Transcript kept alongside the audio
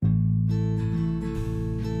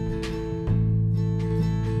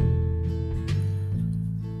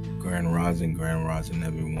Grand Rising,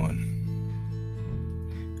 everyone.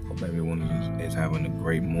 Hope everyone is having a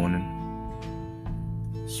great morning.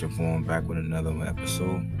 It's Siobhan back with another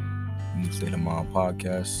episode in the State of Mind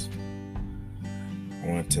podcast. I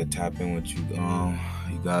wanted to tap in with you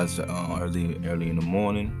guys early in the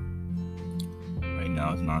morning. Right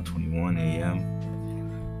now it's 9:21 a.m.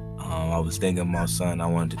 I was thinking about something I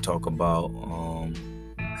wanted to talk about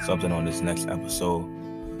something on this next episode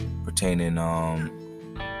pertaining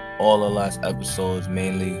all the last episodes,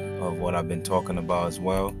 mainly of what I've been talking about as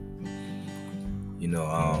well.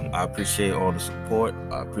 I appreciate all the support.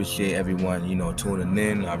 I appreciate everyone, tuning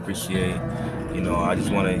in. I appreciate, I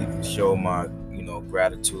just want to show my,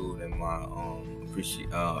 gratitude and my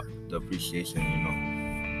the appreciation,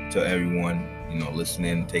 to everyone,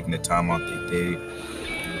 listening, taking the time out their day,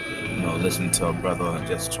 listening to a brother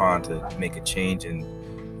just trying to make a change and,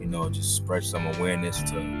 just spread some awareness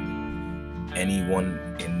to anyone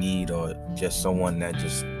in need, or just someone that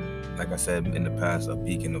just, like I said in the past, a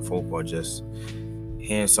beacon of hope, or just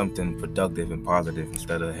hearing something productive and positive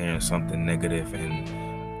instead of hearing something negative and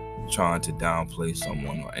trying to downplay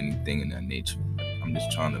someone or anything in that nature. I'm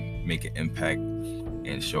just trying to make an impact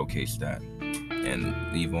and showcase that and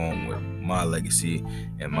leave on with my legacy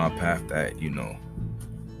and my path that,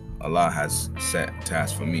 Allah has set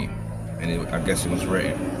task for me, and I guess it was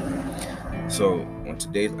written. So on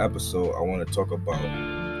today's episode, I want to talk about,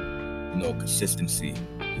 consistency.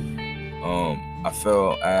 I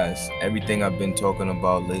feel as everything I've been talking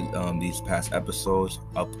about these past episodes,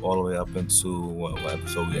 all the way up into what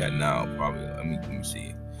episode we at now? Probably. Let me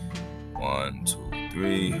see. 1, 2,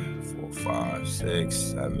 3, 4, 5, 6,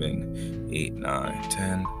 7, 8, 9,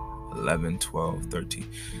 10, 11, 12, 13.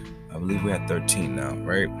 I believe we're at 13 now,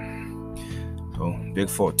 right? So big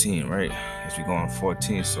 14, right? As we go on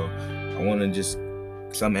 14, so I want to just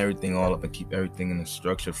sum everything all up and keep everything in a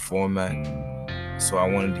structured format. So I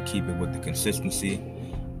wanted to keep it with the consistency.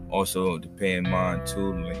 Also, to pay in mind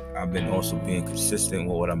too, like I've been also being consistent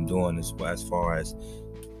with what I'm doing as far as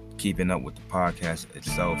keeping up with the podcast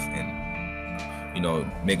itself, and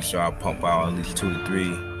making sure I pump out at least 2 to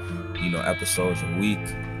 3, episodes a week.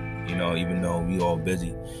 Even though we all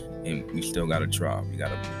busy, and we still gotta try. We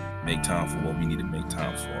gotta make time for what we need to make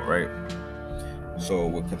time for, right? So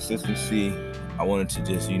with consistency, I wanted to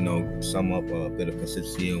just, sum up a bit of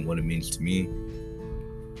consistency and what it means to me.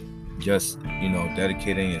 Just,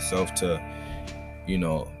 dedicating yourself to,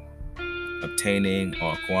 obtaining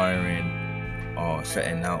or acquiring or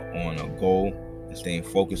setting out on a goal and staying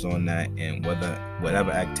focused on that, and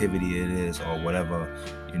whatever activity it is, or whatever,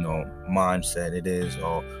 mindset it is,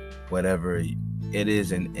 or whatever it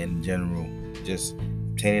is in general, just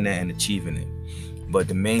obtaining that and achieving it. But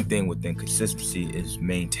the main thing within consistency is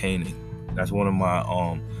maintaining. That's one of my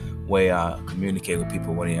way I communicate with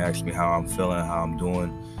people when they ask me how I'm feeling, how I'm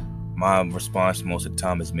doing. My response most of the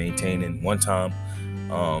time is maintaining. One time,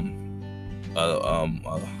 a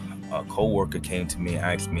co-worker came to me and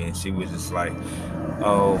asked me, and she was just like,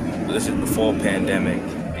 "Oh, this is before pandemic,"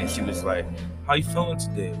 and she was like, "How you feeling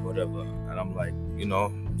today?" Whatever, and I'm like,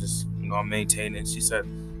 I'm maintaining. She said,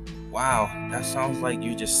 "Wow, that sounds like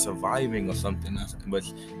you're just surviving or something." But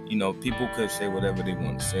people could say whatever they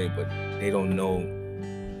want to say, but they don't know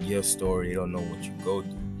your story. They don't know what you go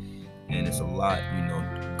through, and it's a lot,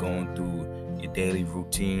 going through your daily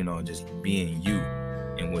routine, or just being you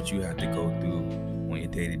and what you have to go through on your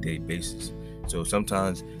day-to-day basis. So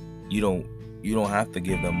sometimes you don't have to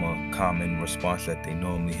give them a common response that they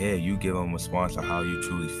normally hear. You give them a response of how you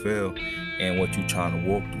truly feel and what you're trying to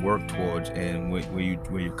work towards, and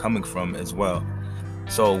where you're coming from as well.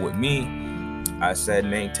 So with me, I said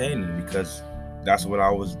maintaining, because that's what I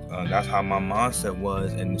was. That's how my mindset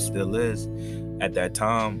was, and it still is at that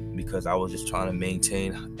time, because I was just trying to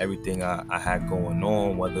maintain everything I had going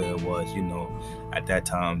on, whether it was, at that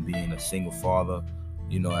time being a single father,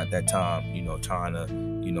 at that time, trying to,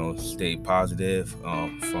 stay positive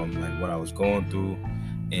from like what I was going through,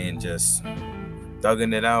 and just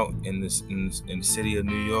thugging it out in the city of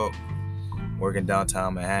New York, working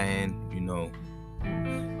downtown Manhattan.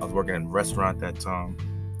 I was working in a restaurant at that time,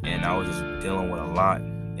 and I was just dealing with a lot,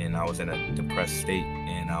 and I was in a depressed state,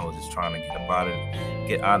 and I was just trying to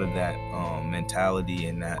get out of that mentality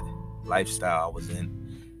and that lifestyle I was in.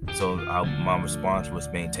 So my response was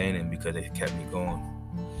maintaining, because it kept me going.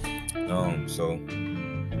 So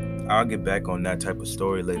I'll get back on that type of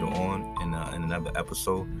story later on in another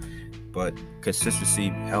episode. But consistency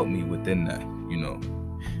helped me within that.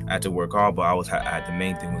 I had to work hard, but the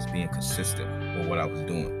main thing was being consistent with what I was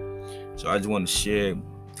doing. So I just want to share,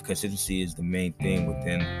 consistency is the main thing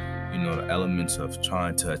within the elements of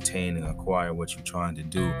trying to attain and acquire what you're trying to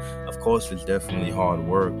do. Of course, it's definitely hard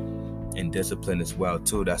work and discipline as well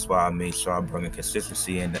too. That's why I made sure I bring a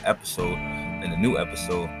consistency in the new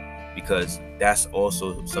episode, because that's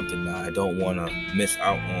also something that I don't want to miss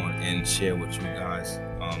out on and share with you guys,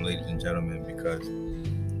 ladies and gentlemen, because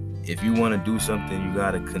if you want to do something, you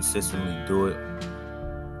got to consistently do it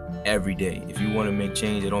every day. If you want to make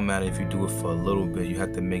change, it don't matter if you do it for a little bit. You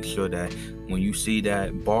have to make sure that when you see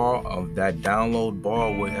that bar of that download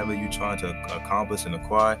bar, whatever you're trying to accomplish and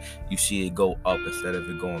acquire, you see it go up instead of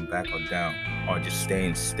it going back or down or just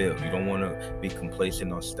staying still. You don't want to be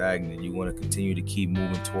complacent or stagnant. You want to continue to keep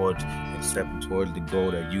moving towards and stepping towards the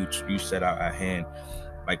goal that you set out at hand.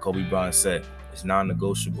 Like Kobe Bryant said, it's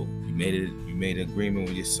non-negotiable. You made an agreement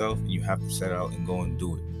with yourself, and you have to set out and go and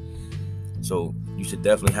do it. So you should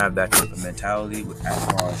definitely have that type of mentality, with as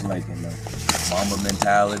far as like in the mama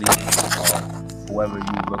mentality, or whoever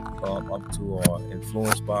you look up to or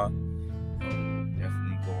influenced by.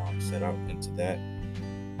 Definitely go out and set out into that.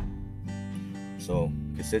 So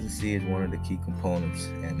consistency is one of the key components,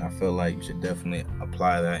 and I feel like you should definitely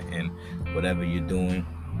apply that in whatever you're doing.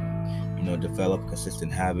 Develop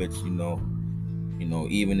consistent habits.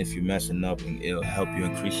 Even if you're messing up, and it'll help you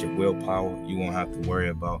increase your willpower. You won't have to worry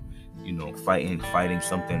about fighting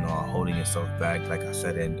something or holding yourself back, like I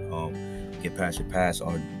said, and get past your past,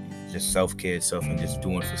 or just self-care itself and just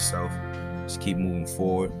doing it for self. Just keep moving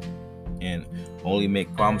forward and only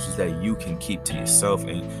make promises that you can keep to yourself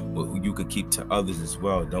and what you could keep to others as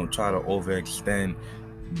well. Don't try to overextend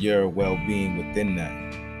your well-being within that,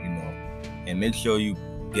 and make sure you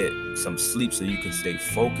get some sleep so you can stay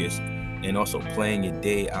focused, and also plan your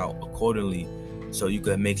day out accordingly so you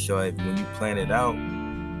can make sure when you plan it out,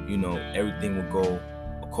 everything will go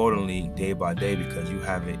accordingly day by day because you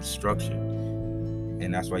have it structured.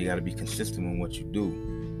 And that's why you got to be consistent in what you do,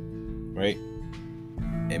 right?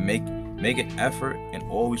 And make an effort, and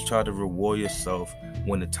always try to reward yourself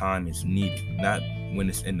when the time is needed, not when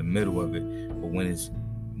it's in the middle of it, but when it's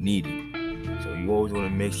needed. So you always want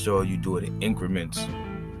to make sure you do it in increments,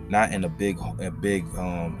 not in a big lack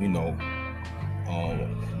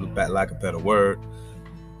of a better word,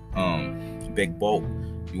 big bulk.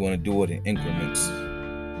 You want to do it in increments,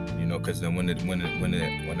 because then when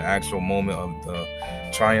the actual moment of the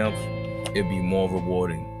triumph, it'd be more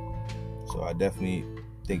rewarding. So I definitely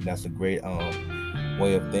think that's a great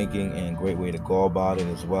way of thinking and a great way to go about it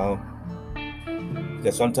as well.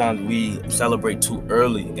 Because sometimes we celebrate too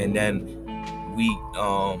early, and then we,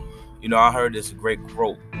 I heard this great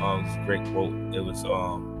quote. It was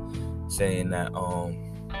saying that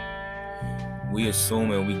we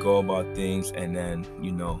assume and we go about things, and then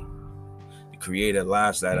the Creator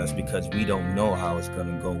laughs at us because we don't know how it's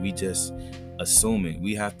gonna go. We just assume it.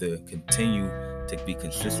 We have to continue to be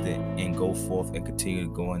consistent and go forth and continue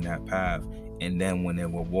to go on that path. And then when it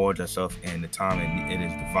rewards ourselves and the time it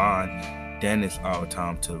is divine, then it's our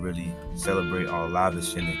time to really celebrate our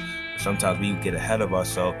lives in it. Sometimes we get ahead of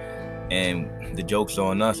ourselves, and the joke's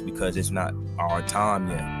on us because it's not our time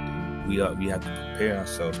yet. We have to prepare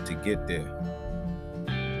ourselves to get there.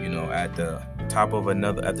 At the top of a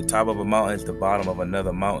mountain is the bottom of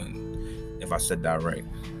another mountain. If I said that right,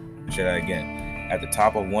 I'll say that again. At the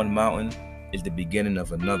top of one mountain is the beginning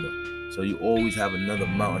of another. So you always have another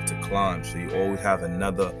mountain to climb. So you always have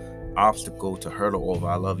another obstacle to hurdle over.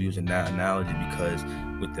 I love using that analogy because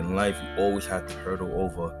within life, you always have to hurdle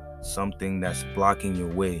over something that's blocking your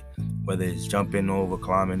way, whether it's jumping over,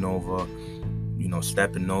 climbing over,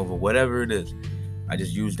 stepping over, whatever it is. I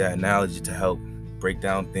just use that analogy to help break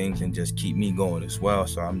down things and just keep me going as well.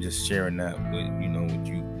 So I'm just sharing that with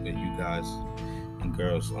you guys and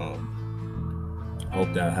girls.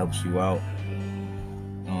 Hope that helps you out.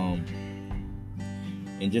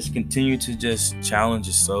 And just continue to just challenge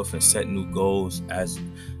yourself and set new goals as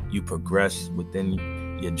you progress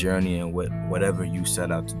within your journey and whatever you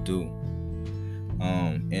set out to do.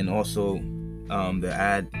 And also, to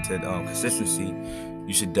add to consistency,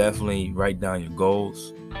 you should definitely write down your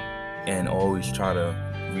goals and always try to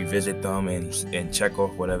revisit them and check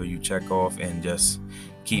off whatever you check off, and just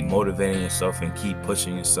keep motivating yourself and keep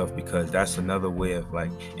pushing yourself, because that's another way of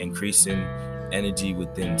like increasing energy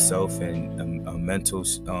within self and a mental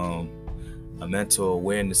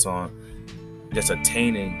awareness on just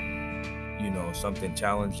attaining something,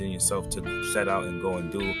 challenging yourself to set out and go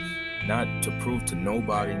and do, not to prove to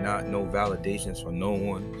nobody, not no validations from no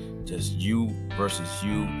one, just you versus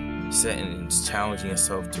you, setting and challenging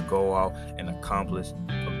yourself to go out and accomplish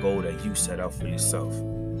a goal that you set out for yourself.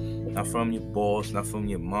 Not from your boss, not from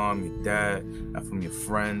your mom, your dad, not from your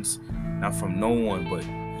friends, not from no one, but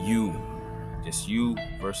you. Just you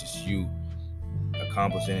versus you,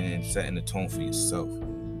 accomplishing and setting the tone for yourself.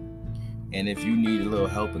 And if you need a little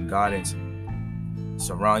help and guidance,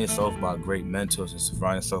 surround yourself by great mentors and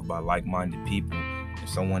surround yourself by like-minded people and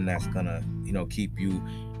someone that's gonna, keep you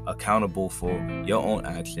accountable for your own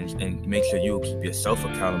actions and make sure you keep yourself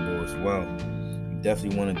accountable as well. You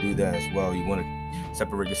definitely want to do that as well. You want to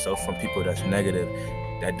separate yourself from people that's negative,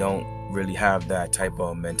 that don't really have that type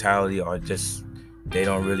of mentality, or just they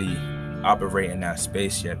don't really operate in that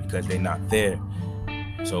space yet because they're not there.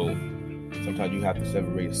 So sometimes you have to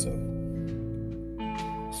separate yourself.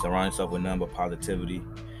 Surround yourself with nothing but positivity.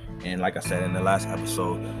 And like I said in the last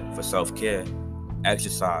episode, for self-care,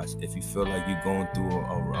 exercise. If you feel like you're going through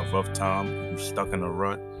a rough time, you're stuck in a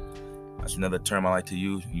rut, that's another term I like to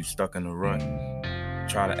use. You're stuck in a rut.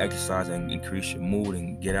 Try to exercise and increase your mood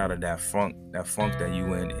and get out of that funk that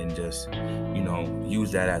you in, and just,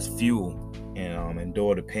 use that as fuel and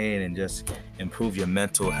endure the pain and just improve your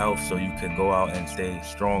mental health so you can go out and stay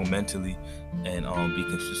strong mentally and be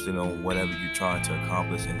consistent on whatever you're trying to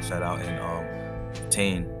accomplish and set out and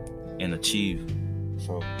attain and achieve.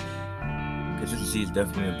 So consistency is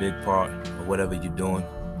definitely a big part of whatever you're doing.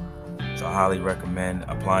 So I highly recommend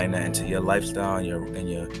applying that into your lifestyle and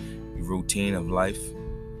your routine of life.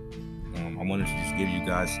 I wanted to just give you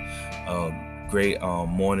guys a great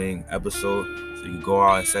morning episode so you can go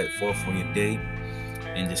out and set forth on your day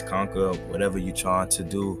and just conquer whatever you're trying to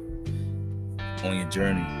do on your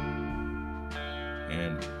journey.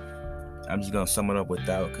 And I'm just going to sum it up with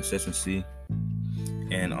that consistency.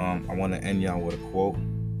 And I want to end y'all with a quote.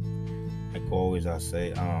 Like always I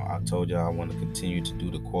say, I told y'all I want to continue to do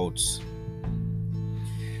the quotes.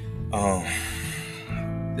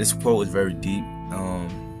 This quote is very deep.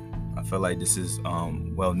 I feel like this is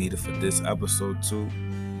well needed for this episode too.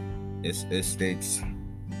 It states,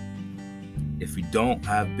 if you don't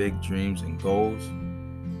have big dreams and goals,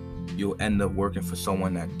 you'll end up working for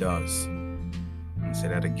someone that does. Let me say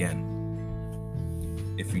that again.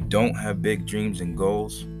 If you don't have big dreams and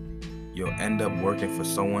goals, you'll end up working for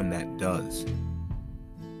someone that does.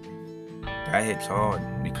 That hits hard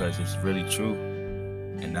because it's really true.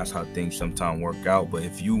 And that's how things sometimes work out. But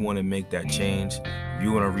if you want to make that change, if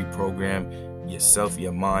you want to reprogram yourself,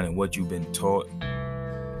 your mind, and what you've been taught,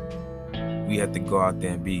 we have to go out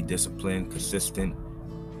there and be disciplined, consistent.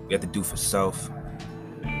 We have to do for self.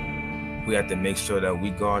 We have to make sure that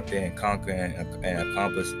we go out there and conquer and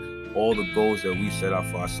accomplish all the goals that we set out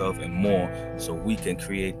for ourselves and more, so we can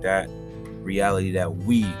create that reality that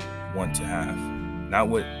we want to have. Not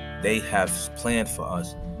what they have planned for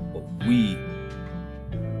us, but we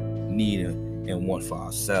need and want for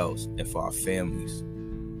ourselves and for our families.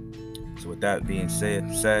 So with that being said,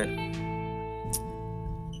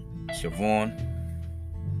 Siobhan,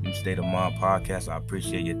 New State of Mind Podcast, I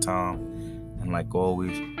appreciate your time. And like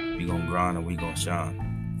always, we gonna grind and we gonna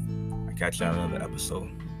shine. I catch you on another episode.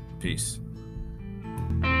 Peace.